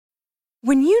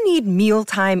When you need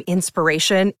mealtime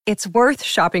inspiration, it's worth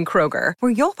shopping Kroger,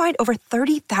 where you'll find over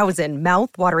 30,000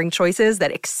 mouth-watering choices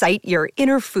that excite your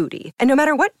inner foodie. And no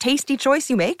matter what tasty choice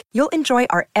you make, you'll enjoy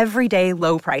our everyday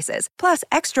low prices, plus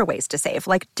extra ways to save,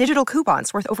 like digital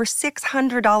coupons worth over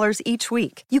 $600 each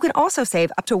week. You can also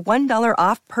save up to $1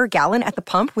 off per gallon at the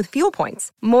pump with fuel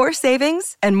points. More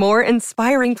savings and more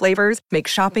inspiring flavors make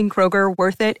shopping Kroger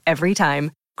worth it every time.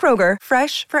 Kroger,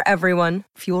 fresh for everyone.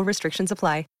 Fuel restrictions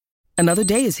apply. Another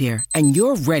day is here, and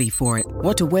you're ready for it.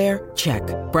 What to wear? Check.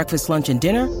 Breakfast, lunch, and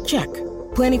dinner? Check.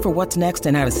 Planning for what's next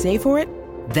and how to save for it?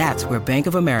 That's where Bank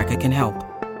of America can help.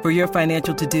 For your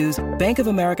financial to-dos, Bank of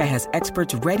America has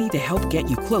experts ready to help get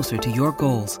you closer to your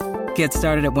goals. Get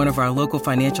started at one of our local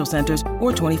financial centers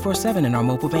or 24/7 in our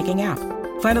mobile banking app.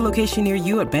 Find a location near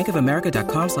you at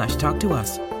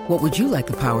bankofamerica.com/talktous. What would you like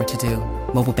the power to do?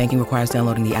 Mobile banking requires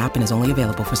downloading the app and is only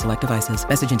available for select devices.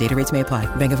 Message and data rates may apply.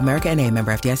 Bank of America NA,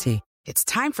 member FDIC. It's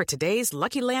time for today's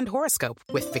Lucky Land horoscope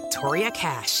with Victoria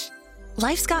Cash.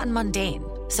 Life's gotten mundane,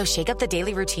 so shake up the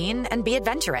daily routine and be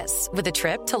adventurous with a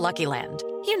trip to Lucky Land.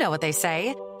 You know what they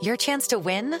say, your chance to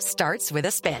win starts with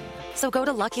a spin. So go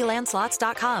to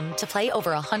LuckyLandSlots.com to play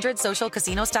over 100 social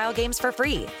casino-style games for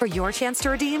free for your chance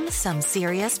to redeem some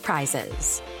serious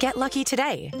prizes. Get lucky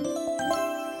today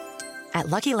at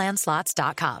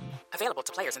LuckyLandSlots.com. Available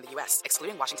to players in the U.S.,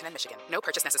 excluding Washington and Michigan. No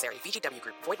purchase necessary. VGW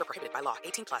Group. Void where prohibited by law.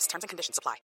 18+. Terms and conditions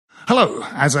apply. Hello.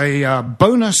 As a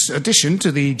bonus addition to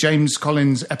the James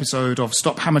Collins episode of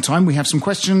Stop Hammer Time, we have some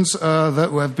questions that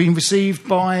have been received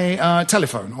by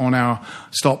telephone on our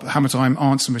Stop Hammer Time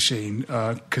answer machine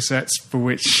cassettes, for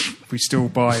which we still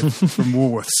buy from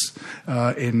Woolworths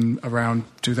in around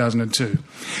 2002.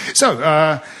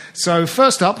 So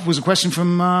first up was a question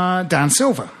from Dan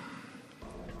Silver.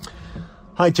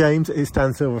 Hi James, it's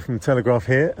Dan Silver from Telegraph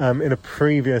here. In a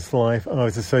previous life, I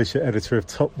was associate editor of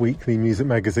top weekly music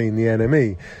magazine, The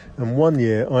NME. And one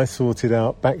year I sorted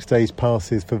out backstage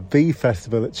passes for V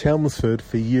Festival at Chelmsford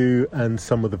for you and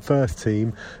some of the first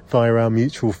team via our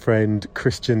mutual friend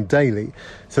Christian Daly.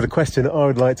 So the question I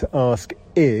would like to ask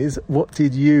is, what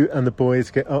did you and the boys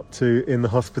get up to in the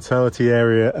hospitality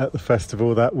area at the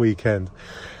festival that weekend?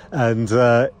 And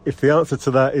if the answer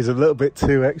to that is a little bit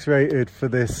too X-rated for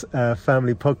this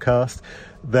family podcast,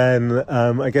 then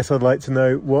I guess I'd like to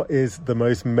know, what is the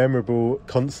most memorable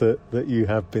concert that you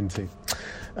have been to?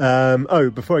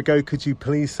 Before I go, could you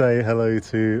please say hello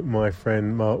to my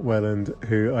friend Mark Welland,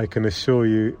 who I can assure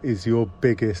you is your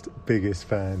biggest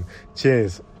fan.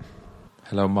 Cheers.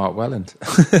 Hello, Mark Welland.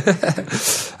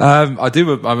 I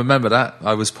remember that.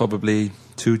 I was probably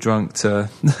too drunk to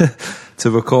to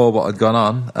recall what had gone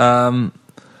on.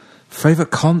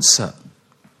 Favourite concert?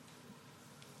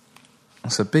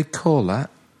 That's a big call,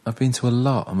 that. I've been to a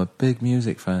lot. I'm a big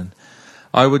music fan.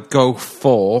 I would go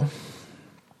for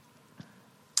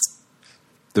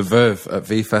the Verve at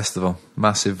V Festival.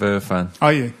 Massive Verve fan.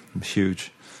 Are you? I'm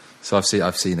huge. So I've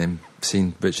seen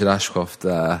Richard Ashcroft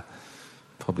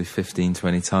probably 15,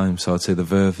 20 times. So I'd say the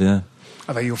Verve, yeah.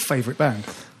 Are they your favourite band?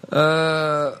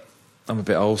 I'm a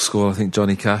bit old school. I think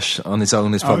Johnny Cash on his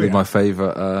own is probably my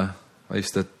favourite. I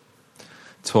used to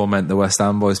torment the West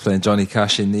Ham boys playing Johnny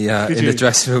Cash in the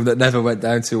dressing room. That never went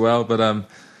down too well, but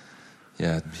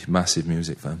massive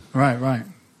music fan. Right,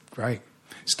 great.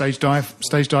 Stage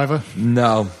diver?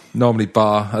 No, normally at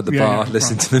the bar,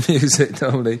 listen to the music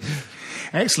normally.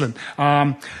 Excellent.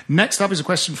 Next up is a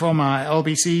question from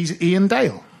LBC's Ian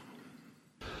Dale.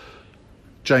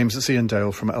 James, it's Ian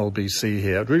Dale from LBC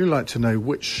here. I'd really like to know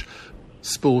which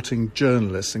sporting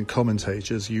journalists and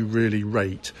commentators you really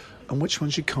rate and which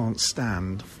ones you can't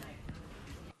stand.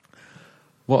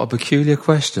 What a peculiar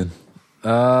question.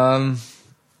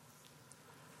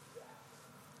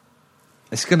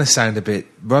 It's going to sound a bit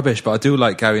rubbish, but I do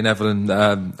like Gary Neville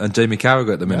and Jamie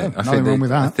Carragher at the minute. Nothing wrong with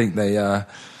that.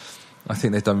 I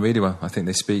think they've done really well. I think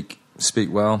they speak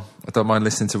well. I don't mind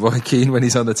listening to Roy Keane when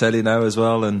he's on the telly now as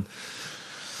well. And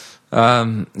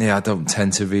I don't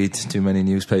tend to read too many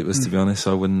newspapers, to be honest.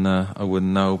 I wouldn't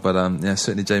know. But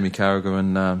certainly Jamie Carragher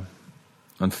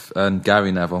and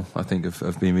Gary Neville, I think,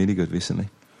 have been really good recently.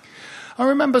 I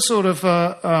remember sort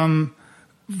of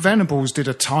Venables did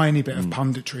a tiny bit of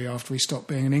punditry after he stopped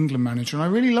being an England manager, and I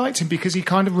really liked him because he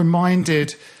kind of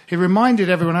reminded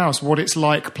everyone else what it's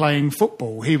like playing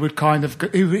football. He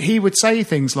would say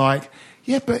things like,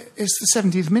 "Yeah, but it's the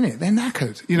 70th minute. They're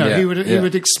knackered." He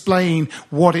would explain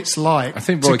what it's like. I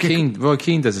think Roy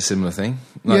Keane does a similar thing.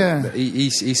 He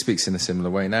speaks in a similar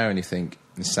way now, and you think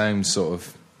it sounds sort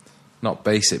of not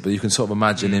basic, but you can sort of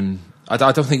imagine him. I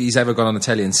don't think he's ever gone on the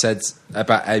telly and said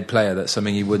about a player that's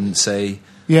something he wouldn't say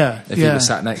if he was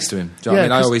sat next to him. Do you know what I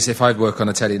mean? I always, if I'd work on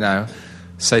a telly now,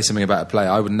 say something about a player,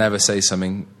 I would never say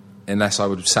something unless I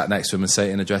would have sat next to him and say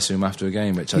it in a dressing room after a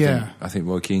game, which I think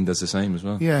Roy Keane does the same as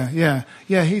well. Yeah,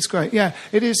 he's great. Yeah,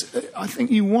 it is. I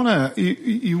think you want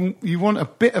a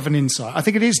bit of an insight. I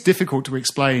think it is difficult to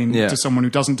explain to someone who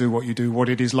doesn't do what you do what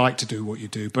it is like to do what you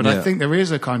do. But I think there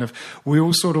is a kind of, we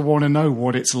all sort of want to know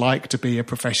what it's like to be a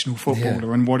professional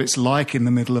footballer and what it's like in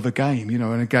the middle of a game. In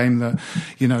a game that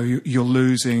you're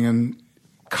losing and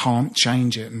can't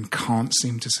change it and can't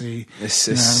seem to see.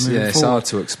 It's hard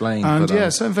to explain. And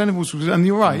certain Venables, and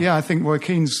you're right. Yeah, I think Roy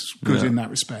Keane's good in that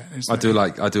respect. I do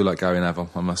like Gary Neville,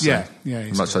 I must say.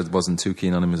 As much as I wasn't too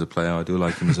keen on him as a player, I do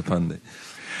like him as a pundit.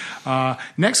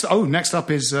 Next up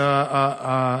is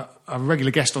a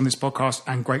regular guest on this podcast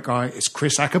and great guy. It's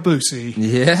Chris Akabusi.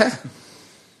 Yeah.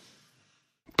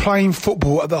 Playing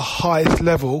football at the highest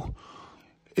level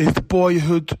is the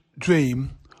boyhood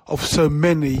dream of so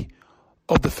many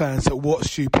of the fans that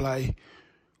watched you play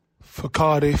for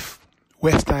Cardiff,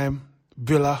 West Ham,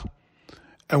 Villa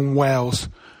and Wales.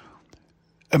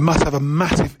 It must have a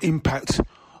massive impact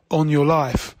on your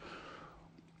life.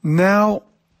 Now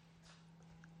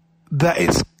that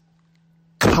it's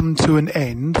come to an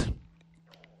end,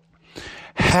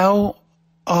 how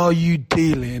are you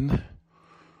dealing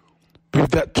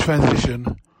with that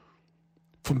transition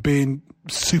from being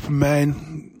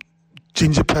Superman,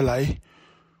 Ginger Pele,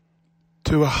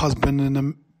 to a husband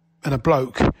and a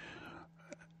bloke,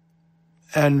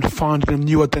 and finding a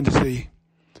new identity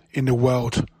in the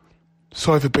world?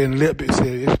 Sorry for being a little bit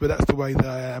serious, but that's the way that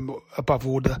I am, above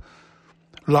all the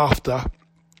laughter.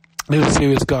 I'm a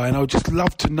serious guy, and I would just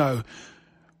love to know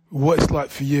what it's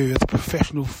like for you as a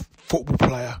professional football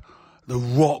player, the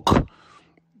rock,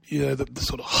 the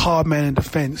sort of hard man in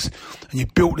defence, and you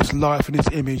built this life and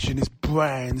this image and this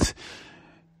brand,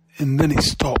 and then it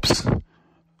stops.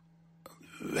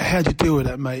 How do you deal with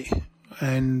that, mate?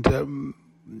 And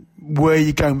where are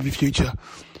you going with your future?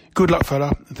 Good luck,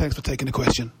 fella, and thanks for taking the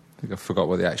question. I think I forgot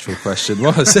what the actual question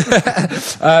was.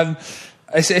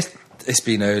 It's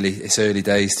been early. It's early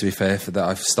days, to be fair, for that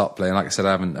I've stopped playing. Like I said,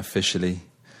 I haven't officially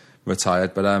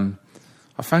retired, but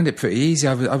I found it pretty easy.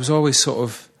 I was always I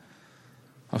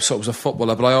was a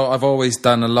footballer, but I've always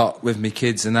done a lot with my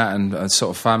kids and that, and sort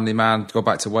of family man. Go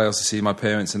back to Wales to see my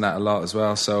parents and that a lot as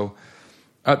well. So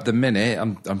at the minute,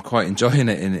 I'm quite enjoying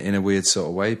it in a weird sort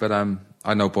of way. But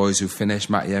I know boys who finished,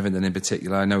 Matty Everton in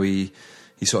particular. I know he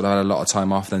sort of had a lot of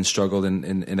time off, then struggled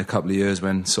in a couple of years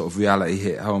when sort of reality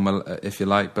hit home, if you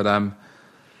like. But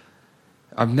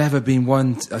I've never been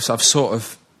one.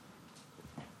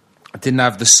 I didn't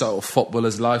have the sort of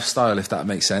footballer's lifestyle, if that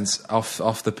makes sense.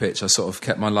 Off the pitch, I sort of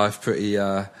kept my life pretty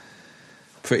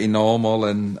normal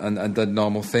and did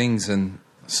normal things. And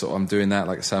sort of I'm doing that.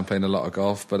 Like I said, I'm playing a lot of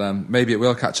golf, but maybe it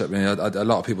will catch up with me. A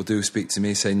lot of people do speak to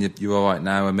me saying you're all right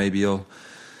now, and maybe you'll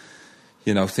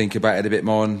think about it a bit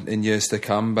more in years to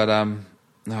come. But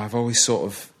no, I've always sort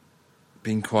of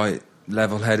been quite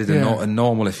level-headed and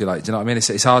normal, if you like. Do you know what I mean?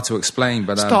 It's hard to explain,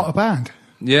 but start a band.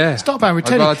 Yeah, start a band with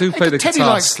Teddy. Well, I do play the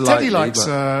guitar slightly.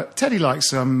 Teddy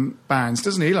likes bands,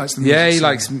 doesn't he? He likes the music. Yeah, he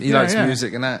likes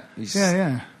music and that.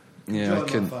 Yeah.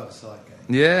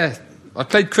 Yeah, I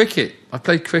played cricket.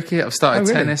 I've started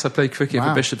tennis. I played cricket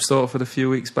for Bishop Stortford a few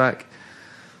weeks back.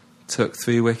 Took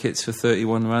 3 wickets for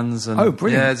 31 runs. And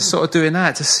brilliant! Yeah, just sort of doing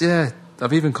that.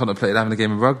 I've even contemplated having a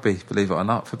game of rugby, believe it or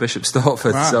not, for Bishop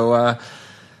Stortford. Wow.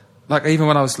 So, even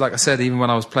when I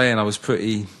was playing, I was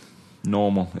pretty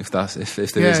normal, if there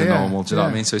is a normal. Do you know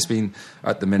what I mean? So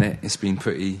at the minute it's been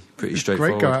pretty straightforward.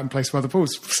 Great, go out and play some other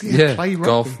balls. Play rugby.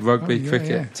 Golf, rugby,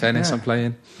 cricket, tennis. I'm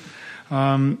playing.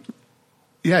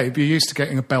 You'd be used to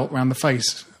getting a belt round the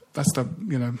face. That's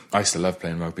I used to love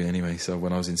playing rugby anyway. So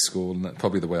when I was in school, and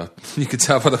probably the way you could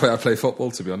tell by the way I play football.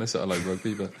 To be honest, I like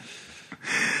rugby, but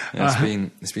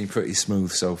it's been pretty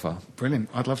smooth so far. Brilliant.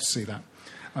 I'd love to see that.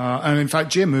 And in fact,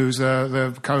 Jim, who's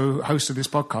the co-host of this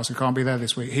podcast, who can't be there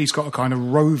this week, he's got a kind of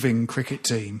roving cricket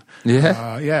team.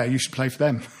 Yeah, you should play for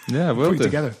them. Yeah, we'll do.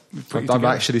 Together. I'm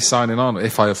actually signing on.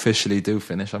 If I officially do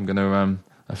finish, I'm going to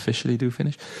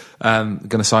going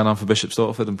to sign on for Bishop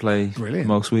Stortford and play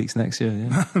most weeks next year.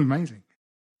 Yeah, amazing.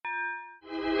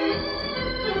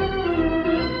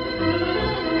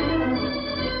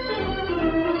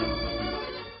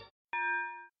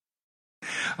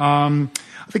 I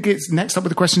think it's next up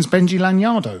with the questions, Benji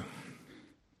Lanyardo.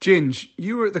 Ginge,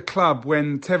 you were at the club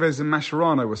when Tevez and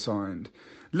Mascherano were signed.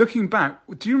 Looking back,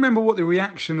 do you remember what the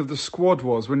reaction of the squad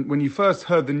was when you first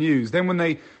heard the news, then when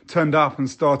they turned up and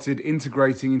started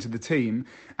integrating into the team?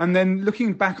 And then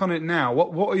looking back on it now,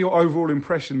 what are your overall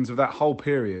impressions of that whole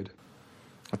period?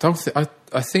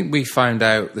 I think we found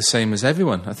out the same as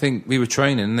everyone. I think we were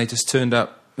training and they just turned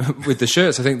up with the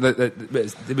shirts. I think that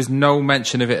there was no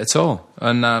mention of it at all,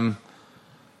 and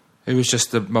it was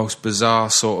just the most bizarre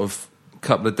sort of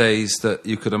couple of days that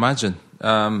you could imagine.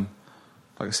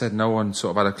 Like I said, no one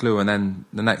sort of had a clue, and then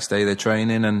the next day they're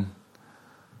training, and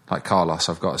like Carlos,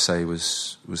 I've got to say,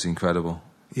 was incredible.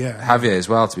 Yeah, Javier as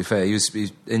well. To be fair,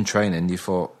 he's in training. You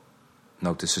thought,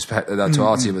 no disrespect to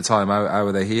our team at the time, how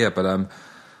were they here? But I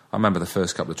remember the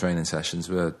first couple of training sessions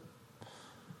were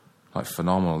like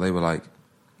phenomenal. They were like,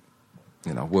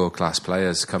 world class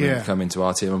players coming to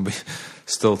our team, and we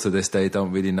still to this day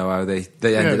don't really know how they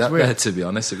ended up there. To be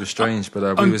honest, it was strange,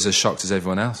 but we was as shocked as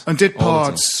everyone else. And did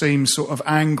Pards seem sort of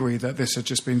angry that this had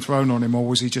just been thrown on him, or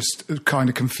was he just kind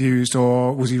of confused,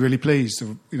 or was he really pleased?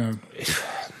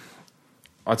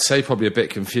 I'd say probably a bit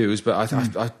confused, but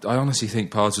I honestly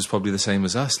think Pards was probably the same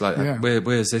as us. Like,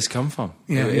 where's this come from?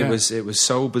 It was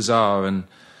so bizarre, and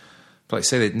like I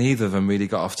say, neither of them really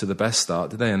got off to the best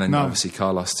start, did they? And then obviously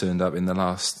Carlos turned up in the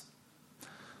last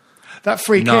that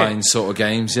free 9 kick, sort of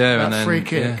games, and then, free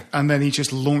kick, and then he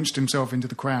just launched himself into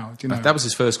the crowd. That was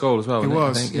his first goal as well. It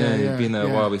was. I think. He'd been there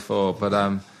a while before, but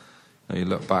you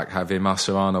look back, Javier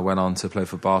Mascherano went on to play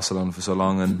for Barcelona for so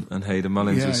long, and Hayden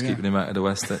Mullins was keeping him out of the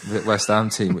West Ham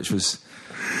team, which was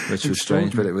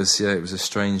strange. But it was a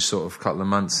strange sort of couple of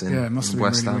months in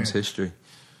West Ham's history.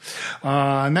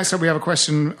 Next up, we have a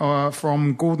question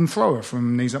from Gordon Thrower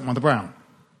from Knees Up Mother Brown.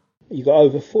 You've got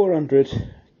over 400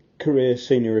 career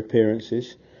senior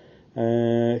appearances.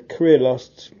 Career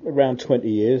lasts around 20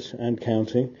 years and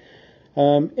counting.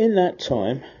 In that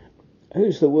time,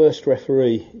 who's the worst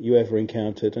referee you ever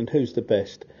encountered, and who's the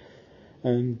best?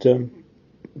 And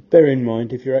bear in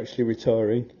mind, if you're actually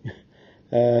retiring,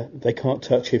 they can't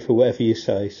touch you for whatever you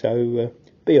say, so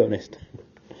be honest.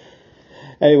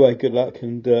 Anyway, good luck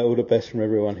and all the best from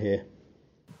everyone here.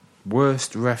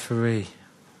 Worst referee?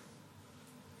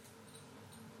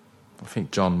 I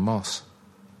think John Moss.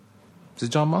 Is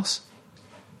it John Moss?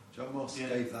 John Moss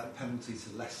gave that penalty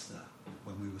to Leicester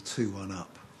when we were 2-1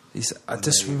 up. I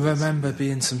just remember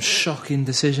being some shocking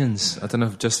decisions. I don't know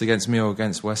if just against me or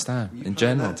against West Ham in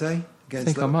general. That day? I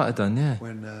think I might have done, yeah.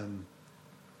 When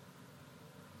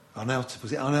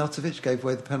was it Arnautovic gave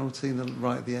away the penalty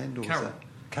right at the end? Or Carroll. Was that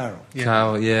Carroll? Yeah.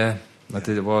 Carroll, yeah. I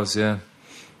did, it was, yeah.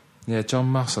 Yeah, John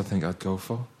Moss I think I'd go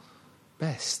for.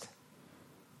 Best?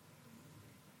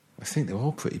 I think they're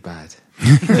all pretty bad.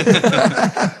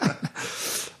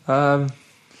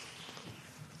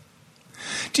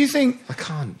 Do you think? I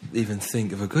can't even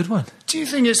think of a good one. Do you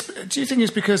think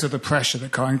it's because of the pressure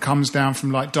that kind of comes down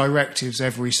from like directives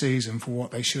every season for what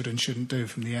they should and shouldn't do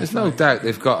from the FA? There's no doubt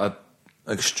they've got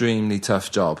an extremely tough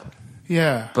job.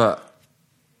 Yeah, but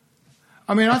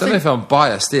I mean, I don't know if I'm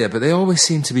biased here, but they always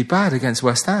seem to be bad against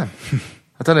West Ham.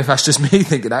 I don't know if that's just me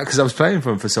thinking that because I was playing for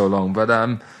them for so long, but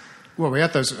well, we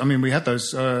had those. I mean, we had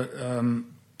those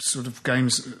sort of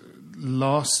games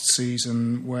last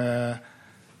season where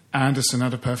Anderson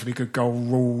had a perfectly good goal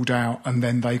ruled out, and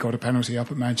then they got a penalty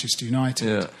up at Manchester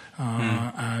United,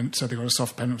 and so they got a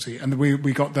soft penalty. And we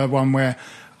got the one where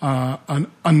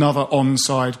another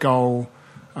onside goal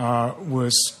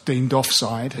was deemed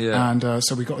offside, and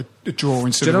so we got a draw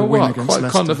instead of a win against Leicester.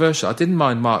 Quite controversial. I didn't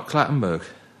mind Mark Clattenburg.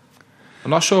 I'm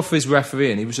not sure for his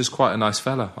refereeing, he was just quite a nice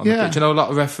fella on the pitch. You know, a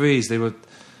lot of referees, they were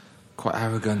quite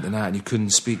arrogant and that, and you couldn't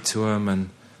speak to him,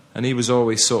 and he was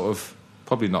always sort of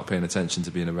probably not paying attention to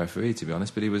being a referee, to be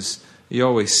honest, but he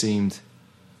always seemed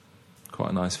quite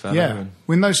a nice fella. Yeah,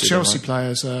 when those Chelsea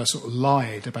players sort of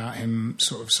lied about him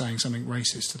sort of saying something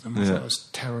racist to them, I thought it was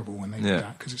terrible when they did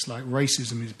that, because it's like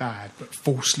racism is bad, but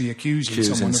falsely accusing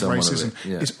someone of racism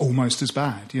is almost as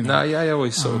bad, you know. No, I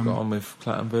always sort of got on with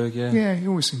Clattenburg, Yeah, he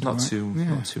always seemed not too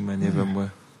many of them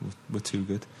were too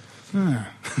good. Yeah.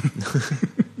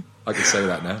 I can say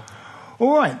that now.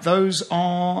 All right, those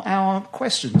are our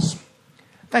questions.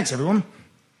 Thanks, everyone.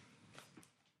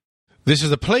 This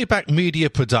is a Playback Media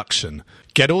production.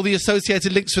 Get all the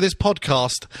associated links for this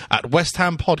podcast at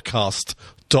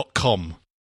westhampodcast.com.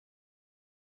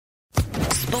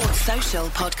 Sports Social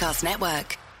Podcast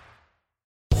Network.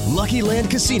 Lucky Land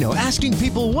Casino, asking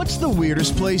people, what's the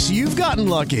weirdest place you've gotten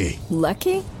lucky?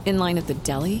 Lucky? In line at the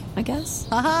deli, I guess?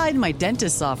 Aha, in my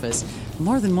dentist's office.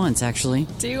 More than once, actually.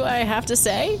 Do I have to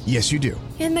say? Yes, you do.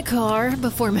 In the car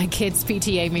before my kids'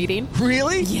 PTA meeting.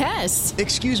 Really? Yes.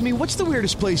 Excuse me, what's the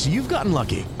weirdest place you've gotten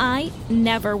lucky? I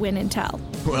never win and tell.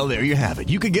 Well, there you have it.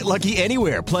 You can get lucky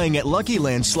anywhere, playing at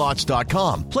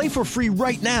LuckyLandSlots.com. Play for free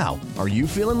right now. Are you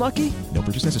feeling lucky? No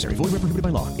purchase necessary. Void where prohibited by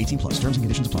law. 18+. Terms and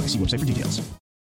conditions apply. See website for details.